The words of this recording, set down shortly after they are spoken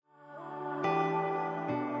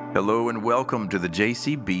Hello and welcome to the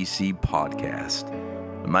JCBC podcast.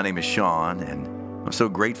 My name is Shaun, and I'm so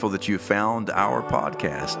grateful that you found our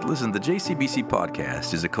podcast. Listen, the JCBC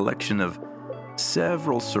podcast is a collection of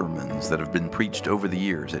several sermons that have been preached over the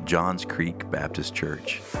years at Johns Creek Baptist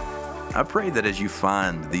Church. I pray that as you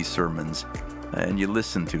find these sermons and you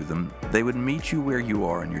listen to them, they would meet you where you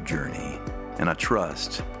are in your journey. And I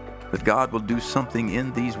trust that God will do something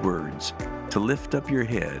in these words to lift up your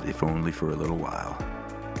head, if only for a little while.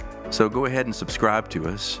 So go ahead and subscribe to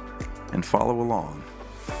us and follow along.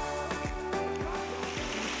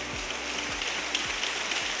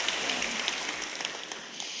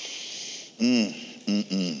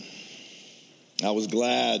 I was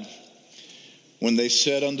glad when they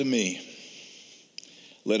said unto me,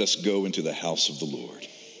 let us go into the house of the Lord.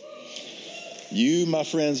 You, my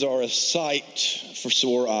friends, are a sight for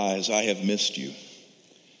sore eyes. I have missed you.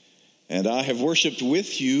 And I have worshiped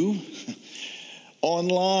with you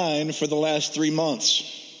online for the last 3 months.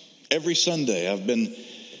 Every Sunday I've been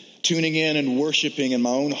tuning in and worshiping in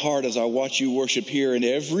my own heart as I watch you worship here. And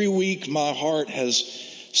every week my heart has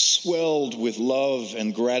swelled with love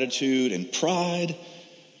and gratitude and pride.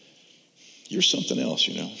 You're something else,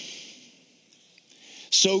 you know.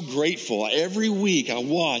 So grateful. Every week I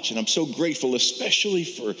watch, and I'm so grateful, especially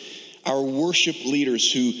for our worship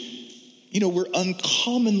leaders who, we're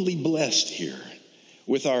uncommonly blessed here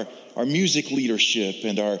with our music leadership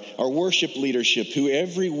and our worship leadership, who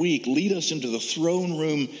every week lead us into the throne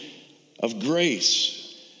room of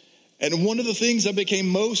grace. And one of the things I became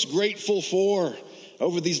most grateful for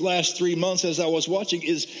over these last 3 months as I was watching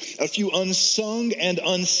is a few unsung and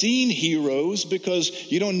unseen heroes,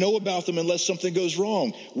 because you don't know about them unless something goes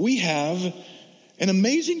wrong. We have an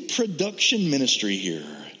amazing production ministry here.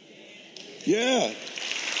 Yeah.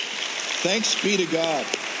 Thanks be to God,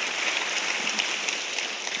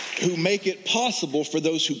 who make it possible for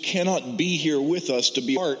those who cannot be here with us to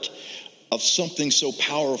be part of something so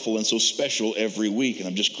powerful and so special every week. And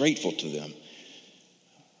I'm just grateful to them.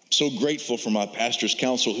 I'm so grateful for my pastor's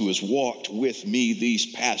council who has walked with me these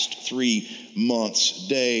past 3 months,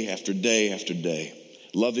 day after day after day,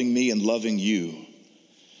 loving me and loving you.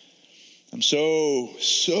 I'm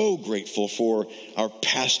so grateful for our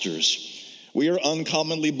pastors. We are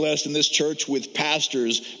uncommonly blessed in this church with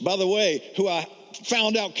pastors, by the way, who I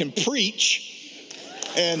found out can preach.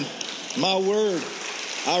 And my word,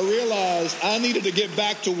 I realized I needed to get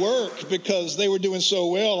back to work because they were doing so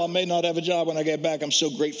well. I may not have a job when I get back. I'm so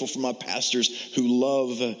grateful for my pastors who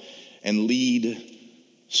love and lead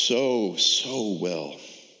so well.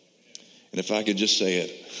 And if I could just say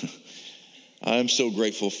it, I'm so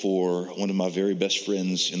grateful for one of my very best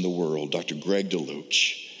friends in the world, Dr. Greg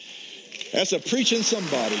DeLoach. That's a preaching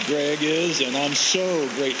somebody, Greg is, and I'm so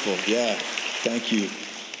grateful. Yeah, thank you.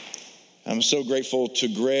 I'm so grateful to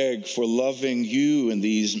Greg for loving you in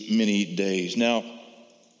these many days. Now,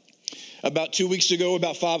 about 2 weeks ago,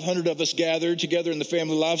 about 500 of us gathered together in the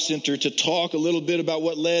Family Life Center to talk a little bit about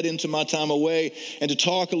what led into my time away, and to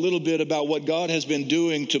talk a little bit about what God has been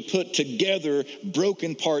doing to put together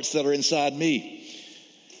broken parts that are inside me.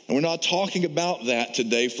 And we're not talking about that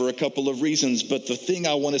today for a couple of reasons, but the thing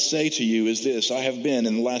I want to say to you is this. I have been,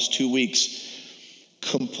 in the last 2 weeks,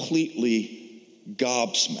 completely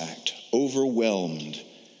gobsmacked, overwhelmed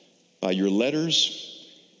by your letters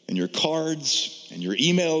and your cards and your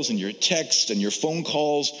emails and your texts and your phone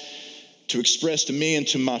calls to express to me and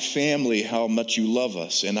to my family how much you love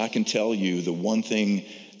us. And I can tell you the one thing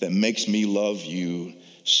that makes me love you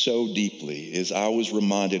so deeply is I was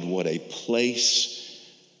reminded what a place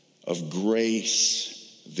of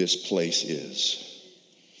grace this place is.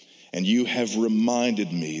 And you have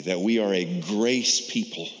reminded me that we are a grace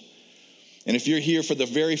people. And if you're here for the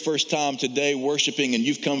very first time today worshiping, and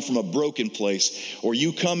you've come from a broken place, or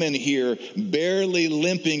you come in here barely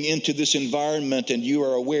limping into this environment and you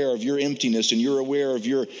are aware of your emptiness and you're aware of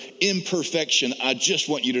your imperfection, I just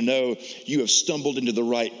want you to know you have stumbled into the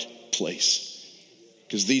right place,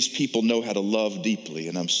 because these people know how to love deeply,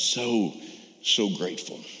 and I'm so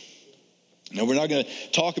grateful. Now, we're not going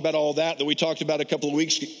to talk about all that we talked about a couple of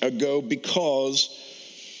weeks ago because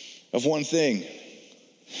of one thing.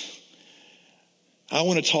 I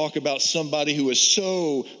want to talk about somebody who is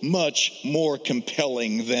so much more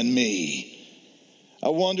compelling than me. I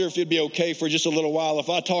wonder if it'd be okay for just a little while if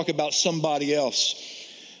I talk about somebody else,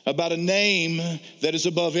 about a name that is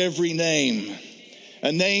above every name.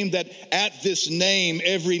 A name that at this name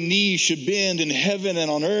every knee should bend in heaven and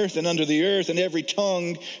on earth and under the earth, and every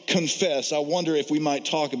tongue confess. I wonder if we might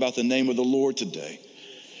talk about the name of the Lord today.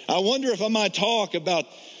 I wonder if I might talk about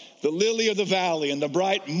the lily of the valley and the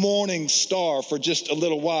bright morning star for just a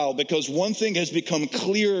little while, because one thing has become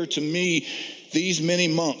clearer to me these many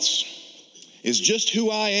months is just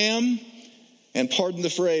who I am, and pardon the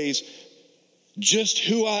phrase, just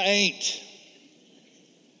who I ain't.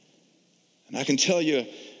 And I can tell you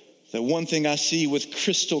that one thing I see with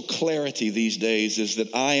crystal clarity these days is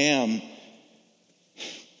that I am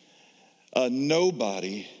a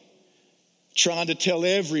nobody trying to tell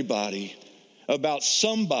everybody about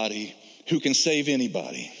somebody who can save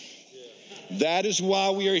anybody. That is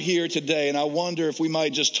why we are here today, and I wonder if we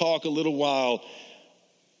might just talk a little while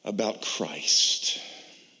about Christ.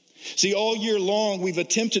 See, all year long we've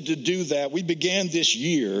attempted to do that. We began this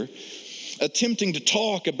year attempting to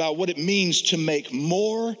talk about what it means to make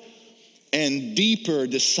more and deeper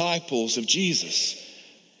disciples of Jesus.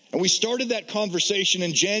 And we started that conversation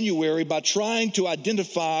in January by trying to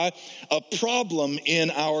identify a problem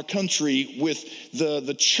in our country with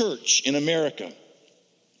the church in America.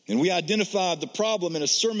 And we identified the problem in a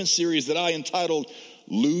sermon series that I entitled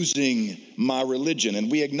Losing My Religion.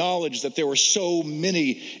 And we acknowledged that there were so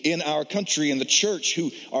many in our country in the church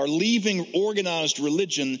who are leaving organized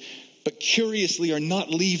religion, but curiously are not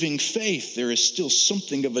leaving faith. There is still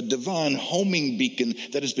something of a divine homing beacon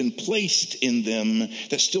that has been placed in them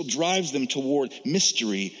that still drives them toward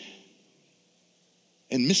mystery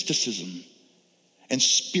and mysticism and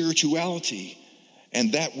spirituality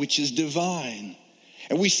and that which is divine.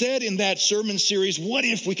 And we said in that sermon series, what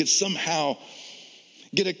if we could somehow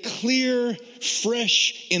get a clear,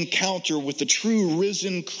 fresh encounter with the true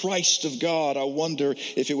risen Christ of God? I wonder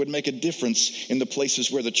if it would make a difference in the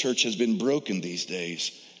places where the church has been broken these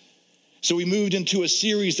days. So we moved into a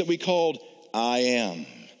series that we called I Am.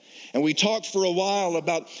 And we talked for a while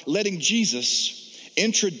about letting Jesus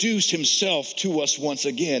introduce himself to us once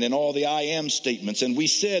again in all the I Am statements. And we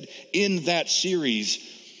said in that series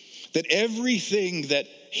that everything that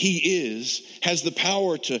he is has the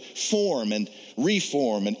power to form and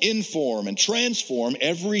reform and inform and transform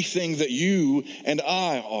everything that you and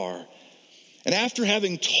I are. And after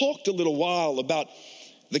having talked a little while about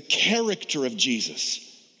the character of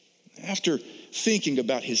Jesus, after thinking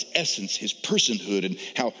about his essence, his personhood, and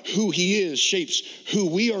how who he is shapes who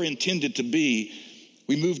we are intended to be,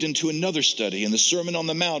 we moved into another study in the Sermon on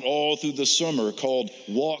the Mount all through the summer called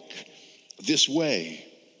Walk This Way.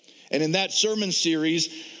 And in that sermon series,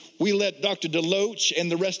 we let Dr. DeLoach and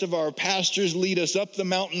the rest of our pastors lead us up the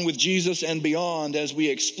mountain with Jesus and beyond as we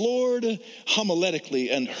explored homiletically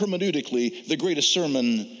and hermeneutically the greatest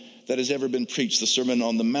sermon that has ever been preached, the Sermon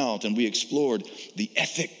on the Mount. And we explored the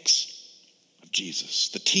ethics of Jesus,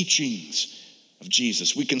 the teachings of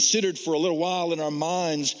Jesus. We considered for a little while in our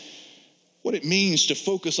minds what it means to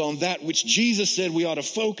focus on that which Jesus said we ought to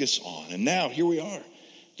focus on. And now here we are,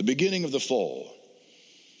 the beginning of the fall.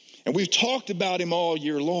 And we've talked about him all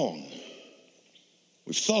year long.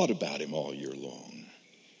 We've thought about him all year long.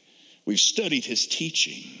 We've studied his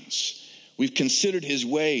teachings. We've considered his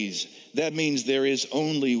ways. That means there is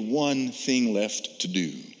only one thing left to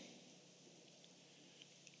do.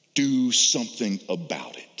 Do something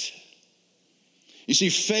about it. You see,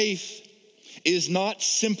 faith is not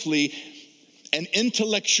simply an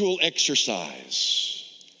intellectual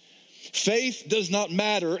exercise. Faith does not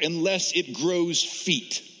matter unless it grows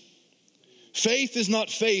feet. Faith is not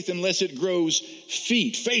faith unless it grows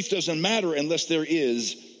feet. Faith doesn't matter unless there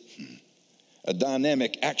is a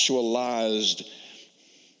dynamic, actualized,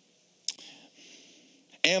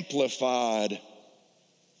 amplified,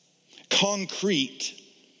 concrete,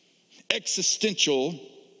 existential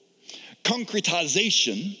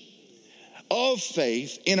concretization of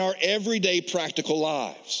faith in our everyday practical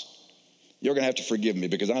lives. You're going to have to forgive me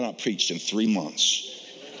because I've not preached in 3 months.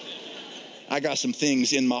 I got some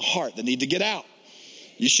things in my heart that need to get out.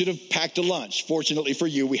 You should have packed a lunch. Fortunately for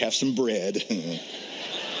you, we have some bread.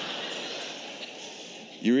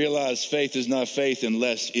 You realize faith is not faith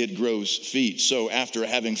unless it grows feet. So after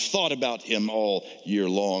having thought about him all year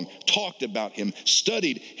long, talked about him,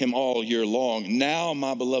 studied him all year long, now,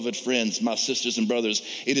 my beloved friends, my sisters and brothers,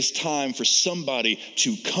 it is time for somebody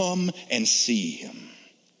to come and see him.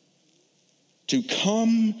 To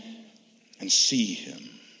come and see him.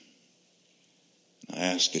 I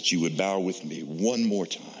ask that you would bow with me one more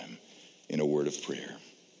time in a word of prayer.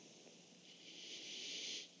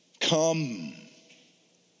 Come,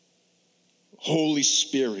 Holy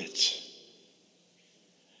Spirit.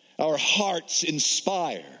 Our hearts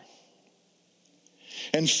inspire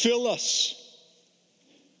and fill us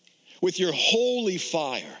with your holy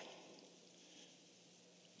fire.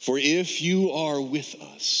 For if you are with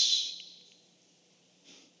us,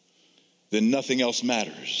 then nothing else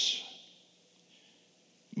matters.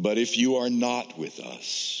 But if you are not with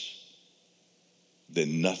us,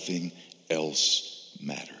 then nothing else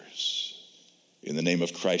matters. In the name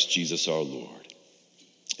of Christ Jesus our Lord,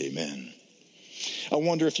 amen. I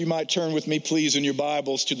wonder if you might turn with me, please, in your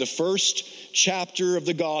Bibles to the first chapter of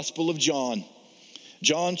the Gospel of John.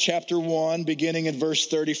 John chapter 1, beginning in verse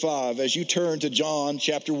 35. As you turn to John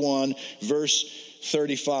chapter 1, verse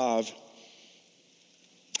 35,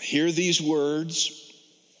 hear these words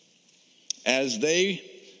as they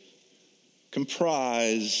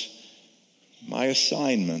comprise my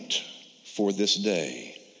assignment for this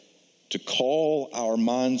day, to call our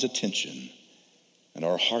mind's attention and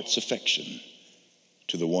our heart's affection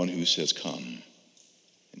to the one who says, come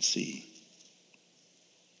and see.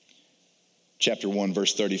 Chapter 1,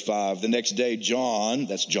 verse 35. The next day, John,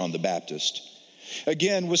 that's John the Baptist,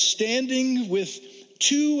 again was standing with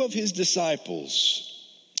two of his disciples.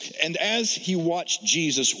 And as he watched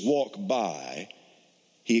Jesus walk by,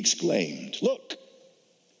 he exclaimed, look,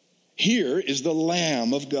 here is the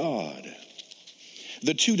Lamb of God.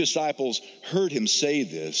 The two disciples heard him say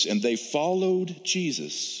this, and they followed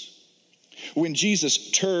Jesus. When Jesus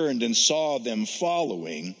turned and saw them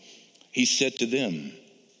following, he said to them,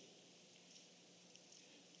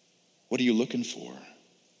 what are you looking for?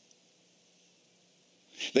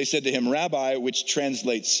 They said to him, Rabbi, which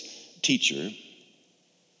translates teacher,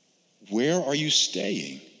 where are you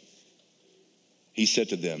staying? He said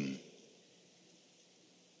to them,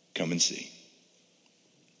 come and see.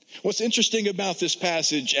 What's interesting about this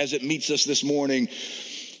passage as it meets us this morning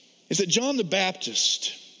is that John the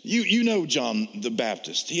Baptist, you know John the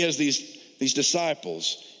Baptist. He has these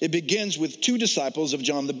disciples. It begins with two disciples of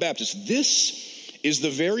John the Baptist. This is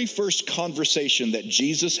the very first conversation that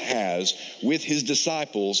Jesus has with his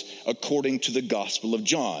disciples according to the Gospel of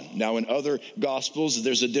John. Now, in other Gospels,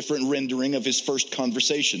 there's a different rendering of his first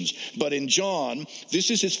conversations. But in John,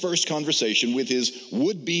 this is his first conversation with his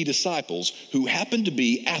would-be disciples who happen to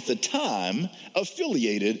be, at the time,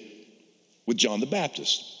 affiliated with John the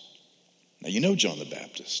Baptist. Now, you know John the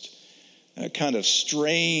Baptist, a kind of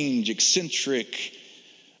strange, eccentric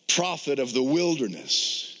prophet of the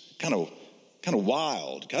wilderness, kind of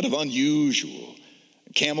wild, kind of unusual.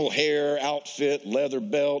 Camel hair outfit, leather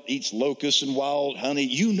belt, eats locusts and wild honey.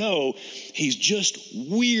 You know he's just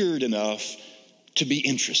weird enough to be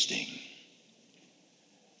interesting.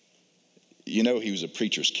 You know he was a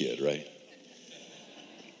preacher's kid, right?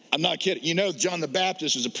 I'm not kidding. You know John the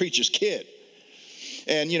Baptist was a preacher's kid.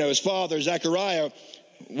 And, you know, his father, Zechariah,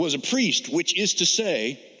 was a priest, which is to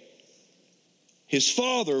say, his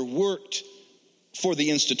father worked for the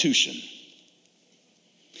institution.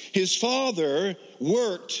 His father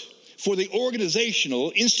worked for the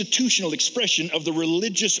organizational, institutional expression of the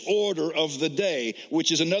religious order of the day,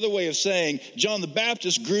 which is another way of saying John the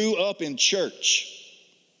Baptist grew up in church.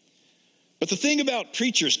 But the thing about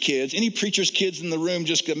preacher's kids, any preacher's kids in the room,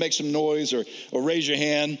 just make some noise or raise your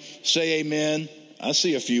hand, say amen. I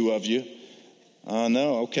see a few of you.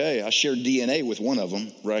 No, okay. I share DNA with one of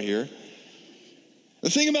them right here. The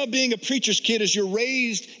thing about being a preacher's kid is you're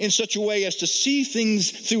raised in such a way as to see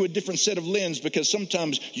things through a different set of lens, because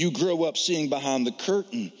sometimes you grow up seeing behind the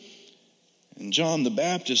curtain. And John the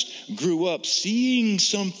Baptist grew up seeing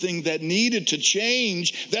something that needed to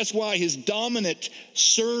change. That's why his dominant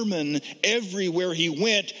sermon everywhere he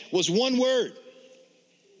went was one word: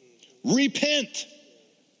 repent.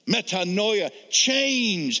 Metanoia,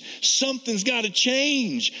 change. Something's got to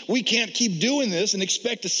change. We can't keep doing this and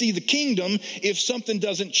expect to see the kingdom if something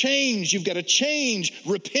doesn't change. You've got to change,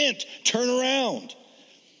 repent, turn around.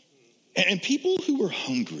 And people who were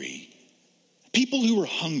hungry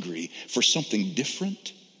for something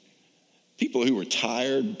different, people who were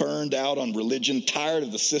tired, burned out on religion, tired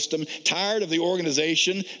of the system, tired of the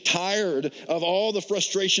organization, tired of all the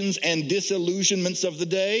frustrations and disillusionments of the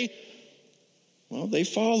day, well, they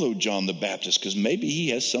followed John the Baptist because maybe he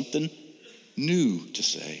has something new to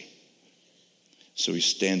say. So he's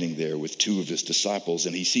standing there with two of his disciples,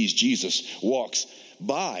 and he sees Jesus walks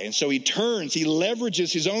by. And so he turns, he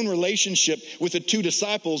leverages his own relationship with the two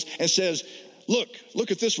disciples and says,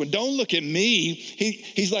 look at this one. Don't look at me.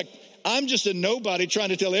 He's like, I'm just a nobody trying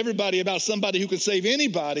to tell everybody about somebody who could save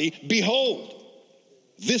anybody. Behold,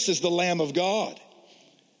 this is the Lamb of God.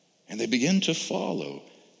 And they begin to follow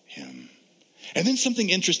him. And then something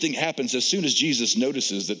interesting happens as soon as Jesus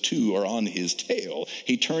notices that two are on his tail.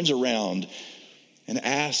 He turns around and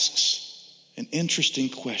asks an interesting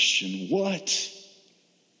question. What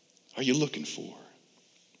are you looking for?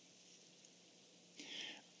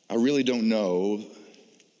 I really don't know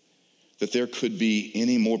that there could be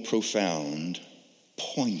any more profound,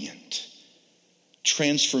 poignant,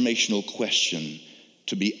 transformational question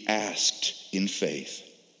to be asked in faith,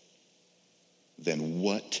 then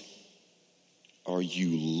what are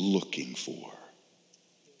you looking for?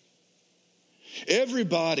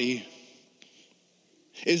 Everybody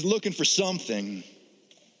is looking for something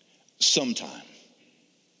sometime.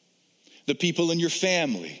 The people in your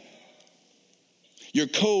family, your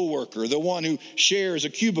coworker, the one who shares a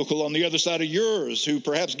cubicle on the other side of yours, who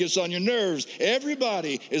perhaps gets on your nerves.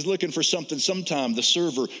 Everybody is looking for something sometime. The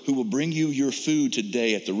server who will bring you your food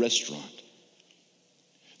today at the restaurant.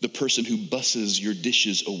 The person who busses your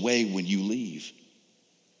dishes away when you leave.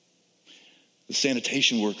 The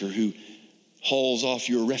sanitation worker who hauls off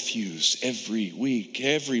your refuse every week.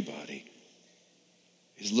 Everybody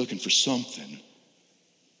is looking for something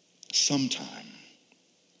sometime.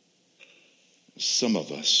 Some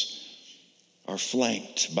of us are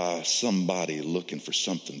flanked by somebody looking for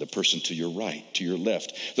something. The person to your right, to your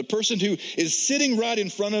left. The person who is sitting right in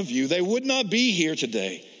front of you. They would not be here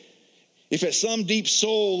today if at some deep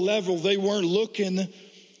soul level they weren't looking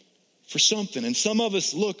for something. And some of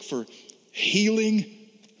us look for healing.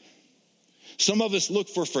 Some of us look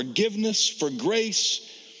for forgiveness, for grace.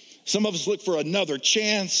 Some of us look for another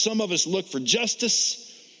chance. Some of us look for justice.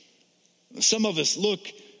 Some of us look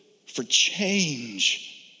for change.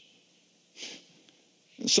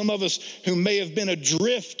 Some of us who may have been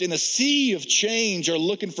adrift in a sea of change are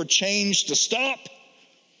looking for change to stop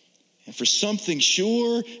and for something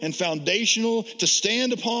sure and foundational to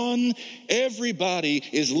stand upon. Everybody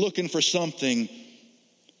is looking for something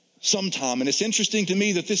sometime. And it's interesting to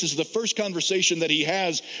me that this is the first conversation that he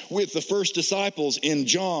has with the first disciples in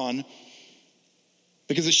John,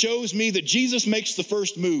 because it shows me that Jesus makes the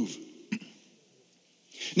first move.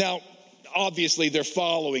 Now, obviously they're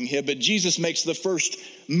following him, but Jesus makes the first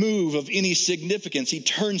move of any significance. He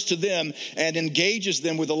turns to them and engages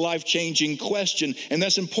them with a life-changing question. And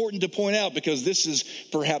that's important to point out, because this is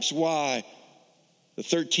perhaps why the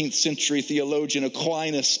 13th century theologian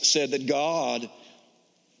Aquinas said that God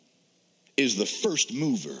is the first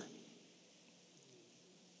mover.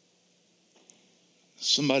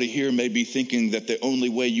 Somebody here may be thinking that the only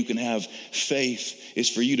way you can have faith is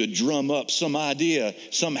for you to drum up some idea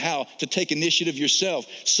somehow to take initiative yourself.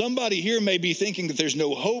 Somebody here may be thinking that there's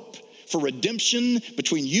no hope for redemption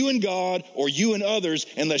between you and God or you and others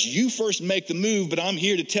unless you first make the move. But I'm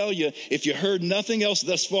here to tell you, if you heard nothing else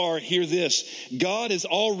thus far, hear this. God has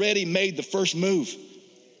already made the first move.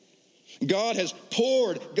 God has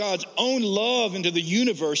poured God's own love into the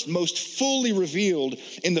universe, most fully revealed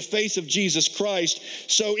in the face of Jesus Christ.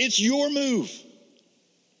 So it's your move.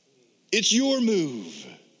 It's your move.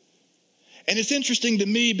 And it's interesting to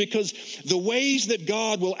me because the ways that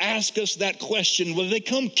God will ask us that question, well, they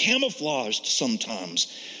come camouflaged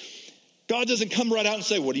sometimes. God doesn't come right out and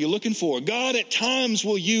say, what are you looking for? God at times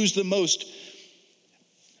will use the most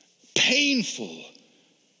painful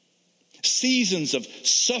seasons of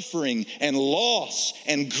suffering and loss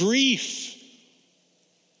and grief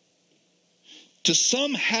to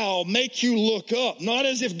somehow make you look up, not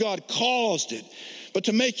as if God caused it, but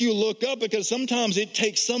to make you look up, because sometimes it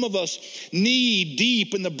takes some of us knee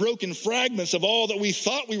deep in the broken fragments of all that we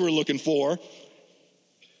thought we were looking for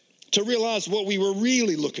to realize what we were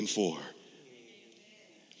really looking for.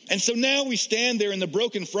 And so now we stand there in the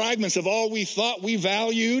broken fragments of all we thought we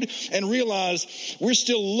valued and realize we're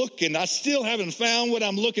still looking. I still haven't found what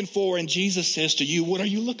I'm looking for. And Jesus says to you, what are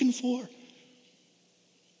you looking for?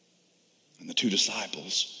 And the two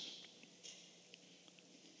disciples,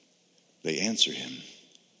 they answer him.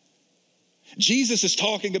 Jesus is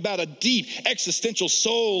talking about a deep existential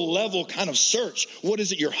soul level kind of search. What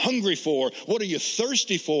is it you're hungry for? What are you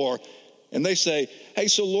thirsty for? And they say, hey,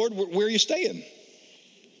 so Lord, where are you staying?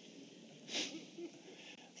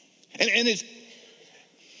 And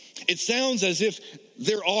it sounds as if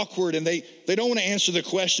they're awkward and they don't want to answer the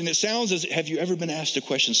question. It sounds as, have you ever been asked a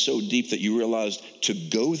question so deep that you realized to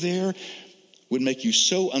go there would make you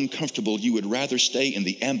so uncomfortable you would rather stay in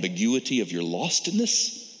the ambiguity of your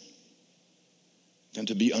lostness than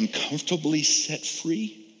to be uncomfortably set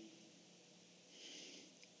free?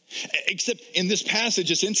 Except in this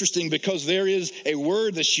passage, it's interesting because there is a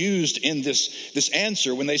word that's used in this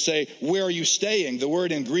answer when they say, where are you staying? The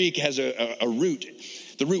word in Greek has a root.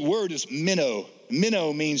 The root word is minnow.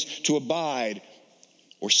 Minnow means to abide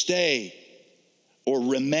or stay or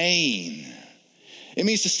remain. It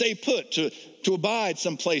means to stay put, to abide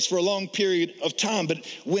someplace for a long period of time. But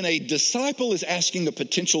when a disciple is asking a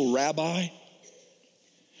potential rabbi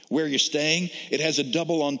where you're staying, it has a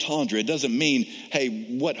double entendre. It doesn't mean,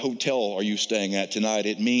 hey, what hotel are you staying at tonight?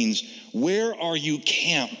 It means, where are you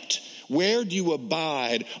camped? Where do you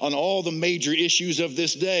abide on all the major issues of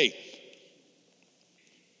this day?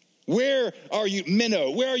 Where are you,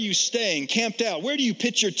 minnow? Where are you staying, camped out? Where do you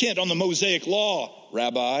pitch your tent on the Mosaic law,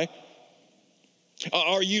 Rabbi?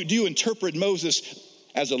 Do you interpret Moses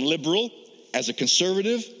as a liberal, as a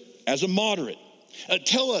conservative, as a moderate?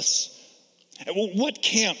 Tell us, what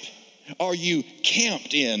camp are you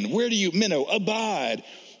camped in? Where do you, minnow, abide?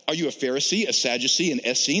 Are you a Pharisee, a Sadducee, an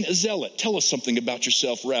Essene, a Zealot? Tell us something about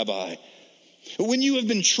yourself, Rabbi. When you have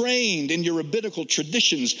been trained in your rabbinical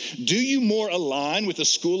traditions, do you more align with the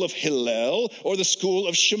school of Hillel or the school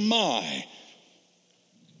of Shammai?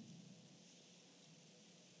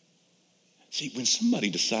 See, when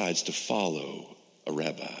somebody decides to follow a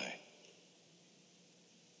rabbi,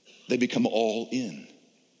 they become all in.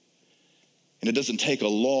 And it doesn't take a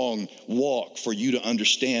long walk for you to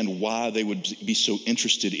understand why they would be so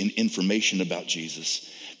interested in information about Jesus.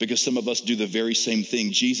 Because some of us do the very same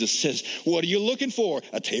thing. Jesus says, what are you looking for?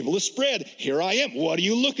 A table is spread. Here I am. What are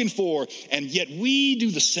you looking for? And yet we do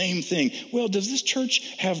the same thing. Well, does this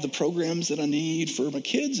church have the programs that I need for my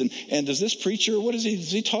kids? And does this preacher, does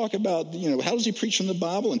he talk about, how does he preach from the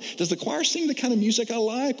Bible? And does the choir sing the kind of music I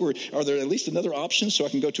like? Or are there at least another option so I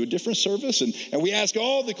can go to a different service? And we ask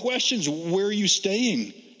all the questions. Where are you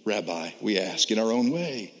staying, Rabbi? We ask in our own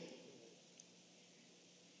way.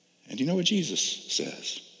 And you know what Jesus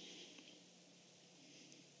says?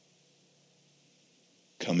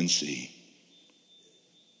 Come and see.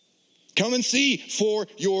 Come and see for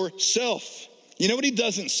yourself. You know what he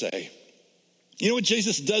doesn't say? You know what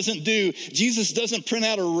Jesus doesn't do? Jesus doesn't print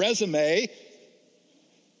out a resume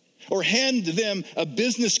or hand them a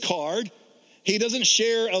business card. He doesn't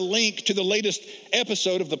share a link to the latest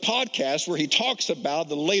episode of the podcast where he talks about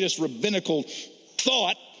the latest rabbinical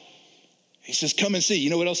thought. He says, come and see.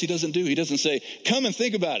 You know what else he doesn't do? He doesn't say, come and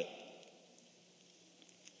think about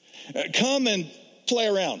it. Come and play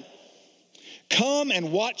around. Come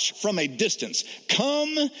and watch from a distance.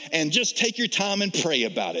 Come and just take your time and pray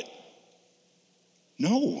about it.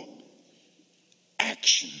 No.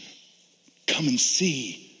 Action. Come and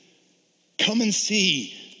see. Come and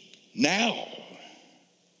see now.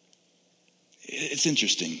 It's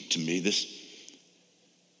interesting to me. This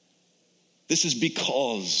is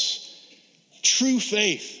because true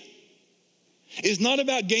faith is not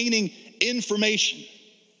about gaining information.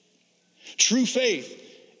 True faith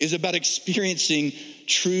is about experiencing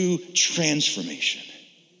true transformation.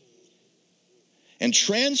 And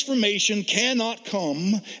transformation cannot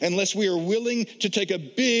come unless we are willing to take a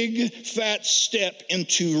big, fat step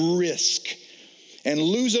into risk and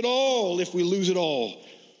lose it all if we lose it all.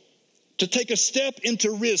 To take a step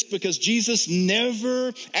into risk, because Jesus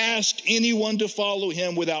never asked anyone to follow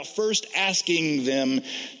him without first asking them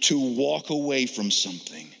to walk away from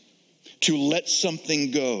something, to let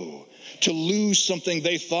something go, to lose something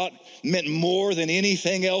they thought meant more than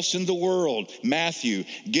anything else in the world. Matthew,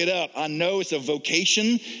 get up. I know it's a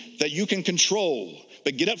vocation that you can control,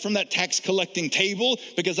 but get up from that tax collecting table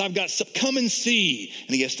because I've got some, come and see.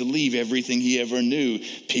 And he has to leave everything he ever knew.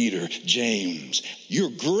 Peter, James,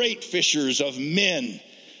 you're great fishers of men,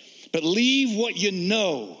 but leave what you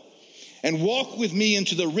know and walk with me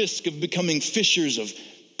into the risk of becoming fishers of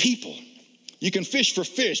people. You can fish for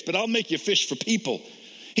fish, but I'll make you fish for people.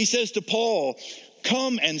 He says to Paul,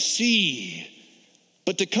 come and see.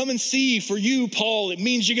 But to come and see for you, Paul, it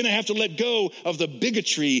means you're going to have to let go of the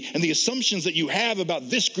bigotry and the assumptions that you have about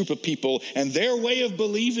this group of people and their way of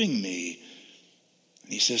believing me.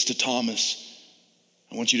 And he says to Thomas,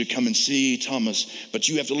 I want you to come and see, Thomas, but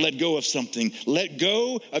you have to let go of something. Let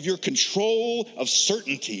go of your control of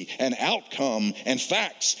certainty and outcome and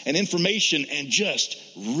facts and information and just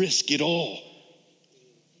risk it all.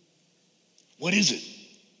 What is it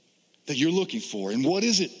that you're looking for? And what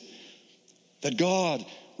is it that God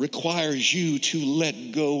requires you to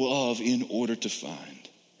let go of in order to find?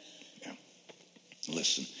 Yeah.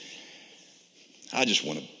 Listen, I just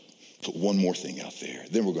want to put one more thing out there.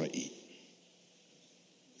 Then we're going to eat.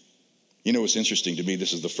 You know, it's interesting to me.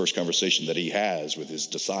 This is the first conversation that he has with his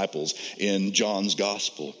disciples in John's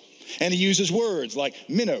gospel. And he uses words like,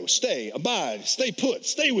 minnow, stay, abide, stay put,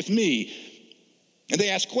 stay with me. And they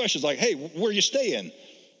ask questions like, hey, where are you staying?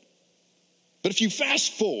 But if you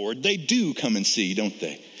fast forward, they do come and see, don't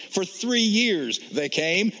they? For 3 years they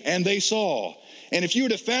came and they saw. And if you were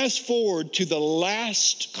to fast forward to the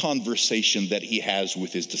last conversation that he has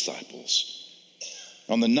with his disciples,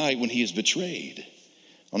 on the night when he is betrayed,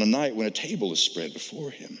 on a night when a table is spread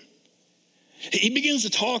before him, he begins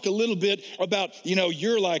to talk a little bit about,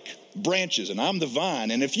 you're like branches and I'm the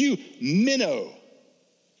vine. And if you minnow,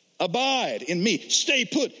 Abide in me. Stay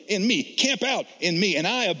put in me. Camp out in me. And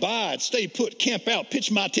I abide, stay put, camp out,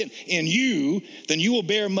 pitch my tent in you. Then you will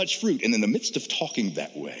bear much fruit. And in the midst of talking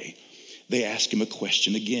that way, they ask him a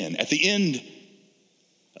question again at the end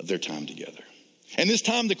of their time together. And this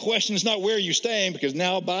time the question is not where are you staying, because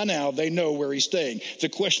by now they know where he's staying. The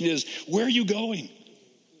question is, where are you going?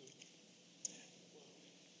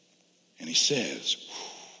 And he says,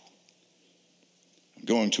 I'm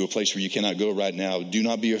going to a place where you cannot go right now. Do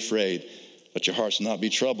not be afraid. Let your hearts not be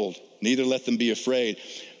troubled. Neither let them be afraid.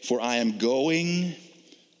 For I am going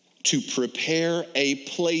to prepare a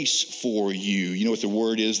place for you. You know what the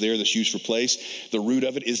word is there that's used for place? The root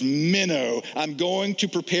of it is meno. I'm going to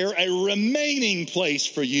prepare a remaining place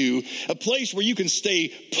for you. A place where you can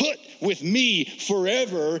stay put with me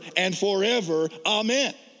forever and forever.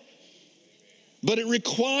 Amen. But it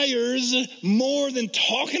requires more than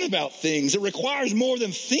talking about things. It requires more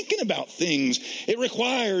than thinking about things. It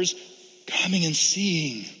requires coming and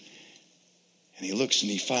seeing. And he looks and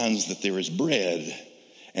he finds that there is bread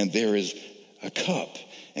and there is a cup.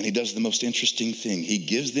 And he does the most interesting thing. He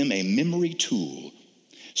gives them a memory tool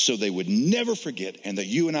so they would never forget, and that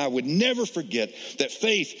you and I would never forget, that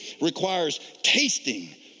faith requires tasting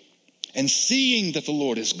and seeing that the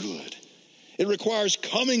Lord is good. It requires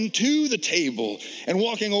coming to the table and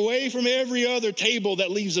walking away from every other table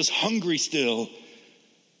that leaves us hungry still.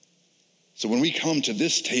 So when we come to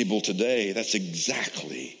this table today, that's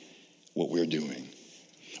exactly what we're doing.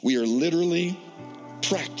 We are literally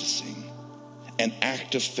practicing an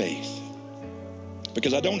act of faith.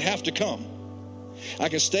 Because I don't have to come. I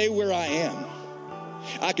can stay where I am.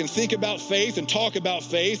 I can think about faith and talk about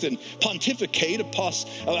faith and pontificate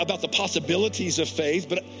about the possibilities of faith,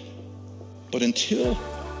 but until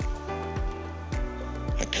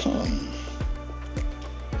I come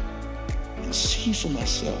and see for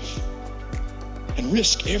myself and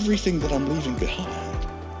risk everything that I'm leaving behind,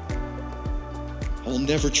 I will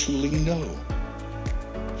never truly know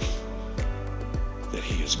that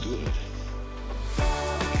he is good.